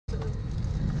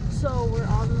So we're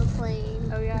on the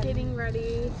plane. Oh yeah. Getting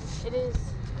ready. It is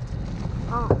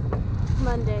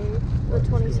Monday, the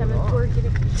 27th. We're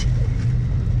getting.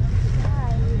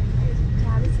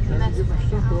 Dad is a mess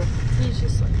right now. He's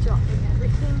just like dropping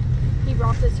everything. He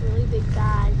brought this really big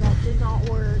bag that did not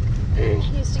work.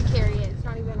 He used to carry it. It's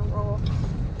not even a roll.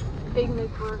 Big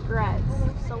regrets.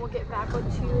 So we'll get back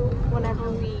with you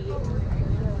whenever we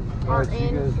are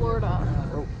in Florida.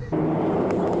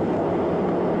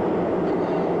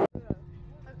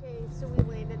 Okay, so we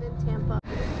landed in Tampa.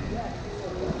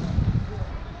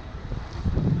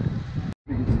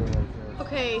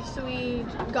 Okay, so we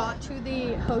got to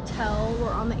the hotel.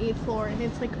 We're on the 8th floor, and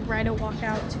it's like right a walk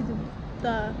out to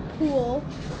the pool.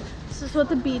 This is what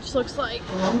the beach looks like.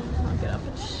 I'll get up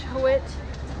and show it.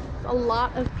 A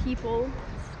lot of people.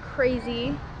 It's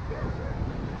crazy.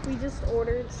 We just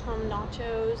ordered some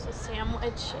nachos, a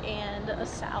sandwich, and a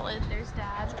salad. There's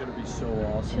Dad. It's gonna be so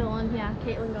awesome. Chilling. Yeah,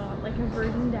 Caitlin got like a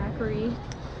virgin daiquiri.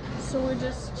 So we're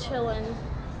just chilling.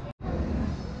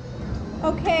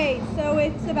 Okay, so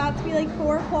it's about to be like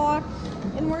 4 o'clock,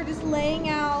 and we're just laying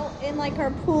out in like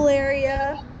our pool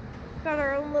area. Got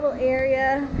our own little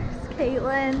area. There's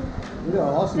Caitlin. Yeah,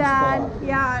 awesome Dad. spot.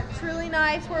 Yeah, it's really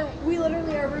nice. We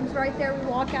literally, our room's right there. We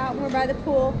walk out and we're by the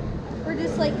pool. We're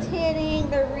just like tanning,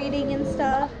 they're reading and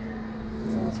stuff.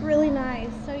 It's really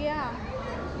nice. So yeah.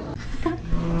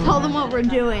 Tell them what we're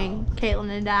doing,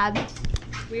 Caitlin and Dad.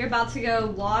 We're about to go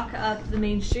walk up the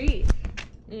main street.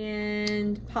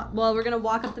 And, well, we're gonna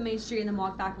walk up the main street and then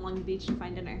walk back along the beach and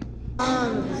find dinner.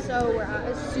 So we're at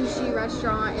a sushi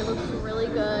restaurant. It looks really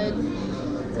good.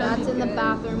 Dad's in the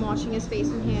bathroom washing his face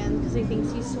and hands because he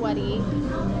thinks he's sweaty.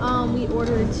 We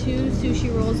ordered 2 sushi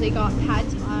rolls. They got pad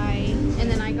thai, and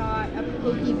then I got a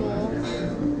poke bowl.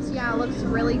 So yeah, it looks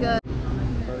really good.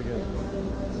 Very good.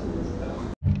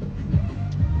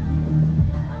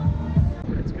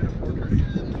 It's good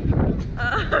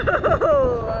at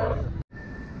Oh.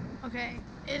 Okay,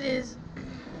 it is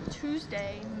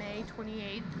Tuesday, May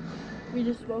 28th. We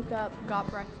just woke up, got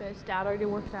breakfast. Dad already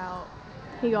worked out.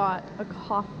 He got a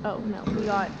coffee. Oh no, we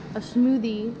got a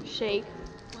smoothie shake.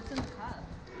 What's in the cup?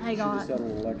 I got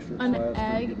an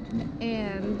egg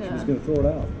and He's gonna throw it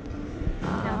out.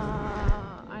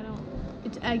 I don't.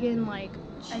 It's egg and like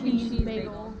cheese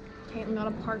bagel. Caitlin got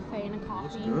a parfait and a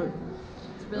coffee. That's good.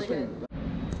 It's really good.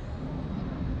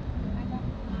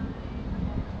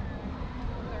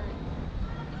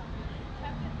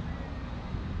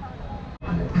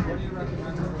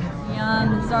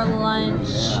 Yum, this is our lunch.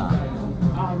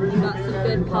 Got some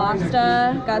good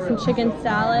pasta, got some chicken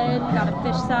salad, got a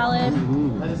fish salad.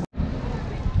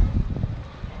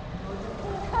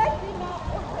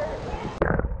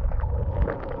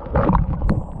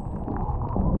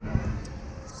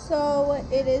 So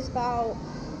it is about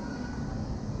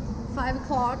 5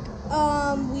 o'clock.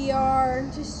 We are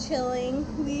just chilling.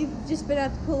 We've just been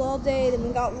at the pool all day, then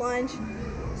we got lunch.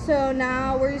 So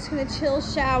now we're just gonna chill,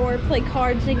 shower, play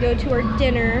cards, and go to our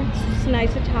dinner. It's a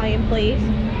nice Italian place.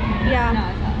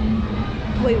 Yeah.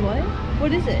 Wait, what?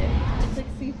 What is it? It's like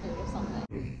seafood or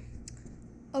something.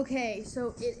 Okay,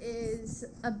 so it is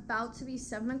about to be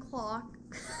 7 o'clock.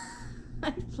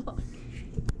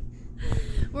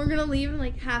 We're gonna leave in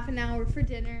like half an hour for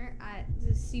dinner at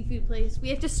the seafood place. We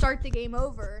have to start the game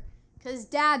over because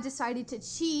Dad decided to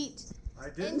cheat. I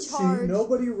didn't cheat.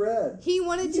 Nobody read. He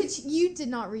wanted to. You did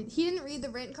not read. He didn't read the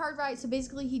rent card right. So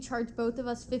basically, he charged both of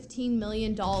us $15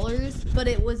 million, but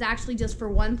it was actually just for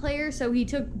one player. So he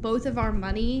took both of our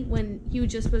money when he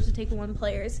was just supposed to take one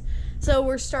player's. So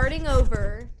we're starting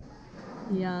over.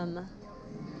 Yum.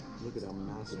 Look at how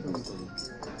massive this thing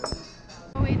is.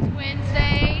 Oh, it's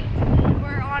Wednesday.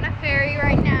 We're on a ferry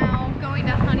right now, going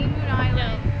to Honeymoon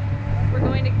Island. We're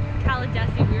going to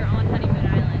Caladesi. We are on Honeymoon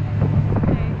Island.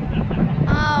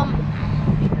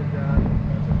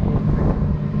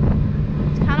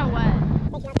 It's kind of wet.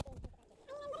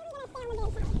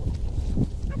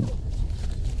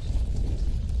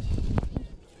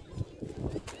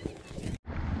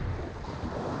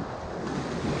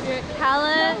 We're at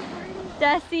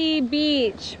Caladesi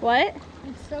Beach. What?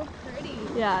 It's so pretty.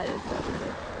 Yeah, it is so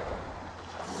pretty.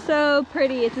 So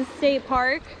pretty. It's a state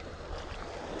park.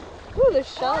 Ooh, there's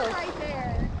shells. Right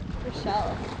there. There's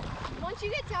shells. Once you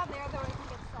get down there, though, it can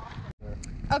get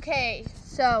softer. Okay,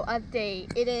 so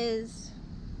update. It is.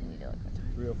 I need to look at the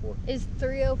time. 304. It's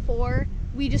 3:04.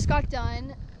 We just got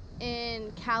done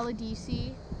in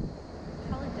Caladesi.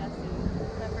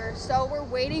 Whatever. So we're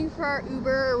waiting for our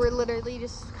Uber. We're literally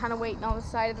just kind of waiting on the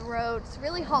side of the road. It's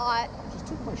really hot. Just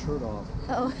took my shirt off.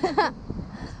 Oh.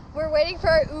 We're waiting for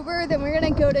our Uber. Then we're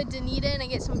gonna go to Dunedin and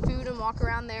get some food and walk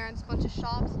around there and a bunch of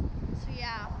shops. So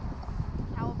yeah,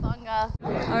 cowabunga.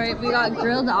 Alright, we got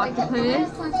grilled octopus.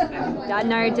 Dad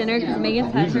and I are at dinner because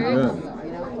Megan's had hers.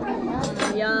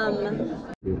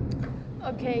 Yum.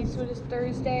 Okay, so it is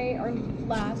Thursday, our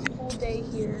last full day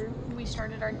here. We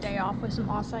started our day off with some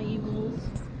acai bowls.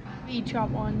 We each got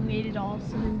one, we ate it all,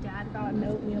 so then Dad got an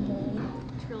oatmeal bowl.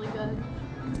 It's really good.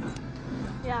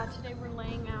 Yeah, today we're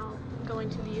laying out, going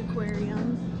to the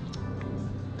aquarium.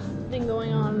 Then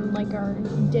going on like our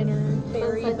dinner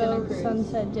ferry boat,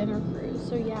 sunset dinner cruise.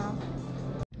 So yeah.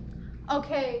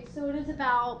 Okay, so it is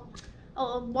about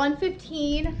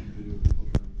 1:15.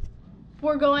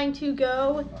 We're going to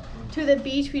go to the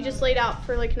beach. We just laid out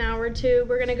for like an hour or two.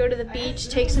 We're gonna go to the beach,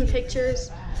 take some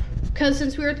pictures. Because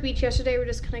since we were at the beach yesterday, we're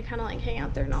just gonna kind of like hang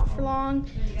out there, not for long.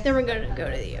 Then we're gonna go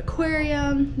to the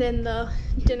aquarium, then the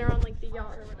dinner on like the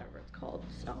yacht or whatever it's called.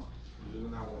 So.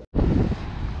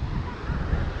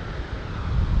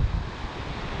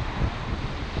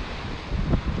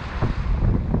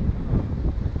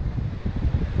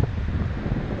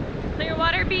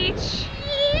 Clearwater Beach.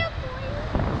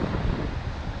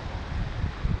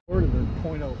 Word and then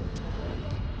point over.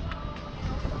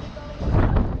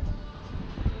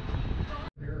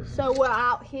 So we're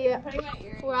out here.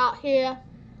 We're out here,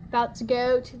 about to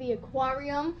go to the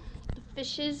aquarium. The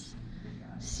fishes.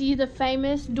 See the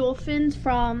famous dolphins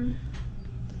from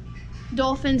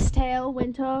Dolphin's Tale,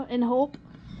 Winter and Hope,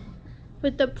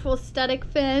 with the prosthetic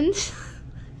fins.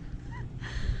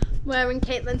 Wearing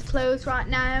Caitlin's clothes right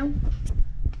now.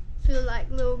 Feel like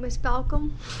little Miss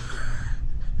Balcom.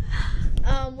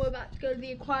 We're about to go to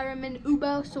the aquarium in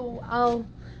Uber, so I'll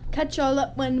catch y'all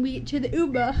up when we get to the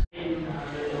Uber.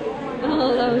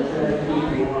 Oh, that was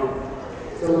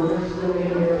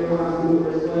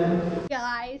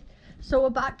Guys, so we're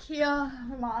back here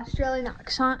from my Australian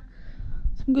accent.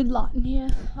 Some good light in here.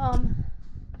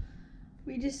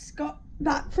 We just got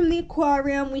back from the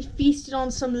aquarium. We feasted on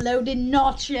some loaded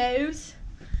nachos.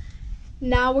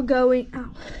 Now we're going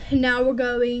out. Now we're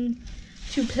going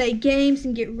to play games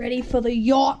and get ready for the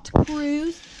yacht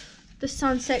cruise. The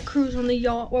sunset cruise on the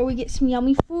yacht where we get some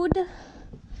yummy food.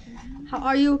 How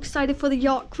are you excited for the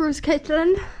yacht cruise,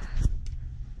 Caitlin?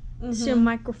 It's your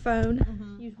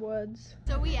microphone. Use words.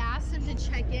 So we asked him to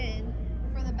check in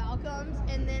for the Balcoms,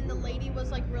 and then the lady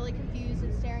was like really confused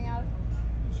and staring out.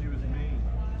 She was mean.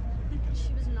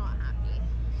 She was not happy.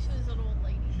 She was an old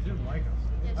lady. She didn't like us.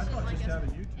 Yeah, I she thought didn't just like us.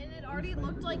 having you. And it already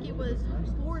looked like it was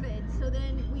boarded. So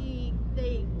then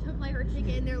they took like our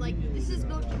ticket, and they're like, "This is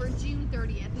booked for June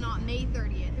 30th, not May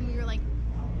 30th." And we were like,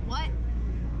 "What?"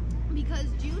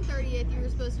 Because June 30th you were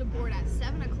supposed to board at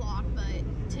 7 o'clock,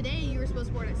 but today you were supposed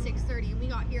to board at 6:30, and we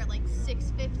got here at like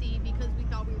 6:50 because we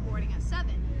thought we were boarding at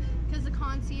 7. Because the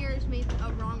concierge made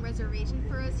a wrong reservation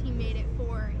for us. He made it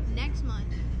for next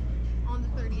month on the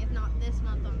 30th, not this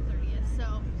month on the 30th.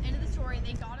 So end of the story.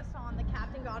 They got us on. The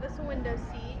captain got us a window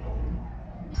seat.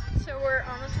 So we're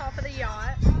on the top of the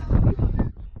yacht.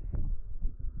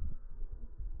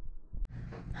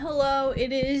 Hello,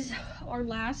 it is our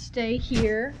last day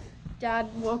here. Dad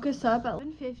woke us up at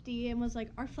 11:50 and was like,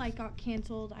 our flight got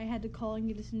canceled. I had to call and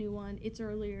get us a new one. It's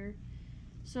earlier.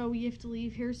 So we have to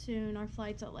leave here soon. Our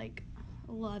flight's at like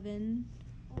 11:45.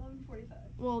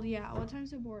 Well, yeah. What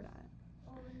time's the board at?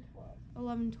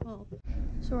 11:12.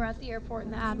 So we're at the airport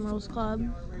in the Admirals Club.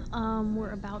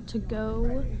 We're about to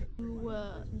go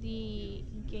to the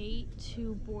gate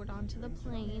to board onto the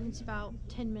plane. It's about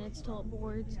 10 minutes till it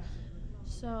boards.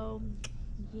 So,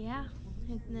 yeah.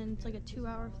 And then it's like a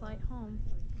 2-hour flight home.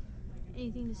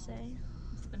 Anything to say?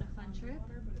 It's been a fun trip.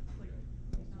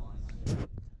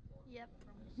 Yep.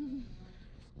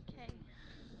 Okay.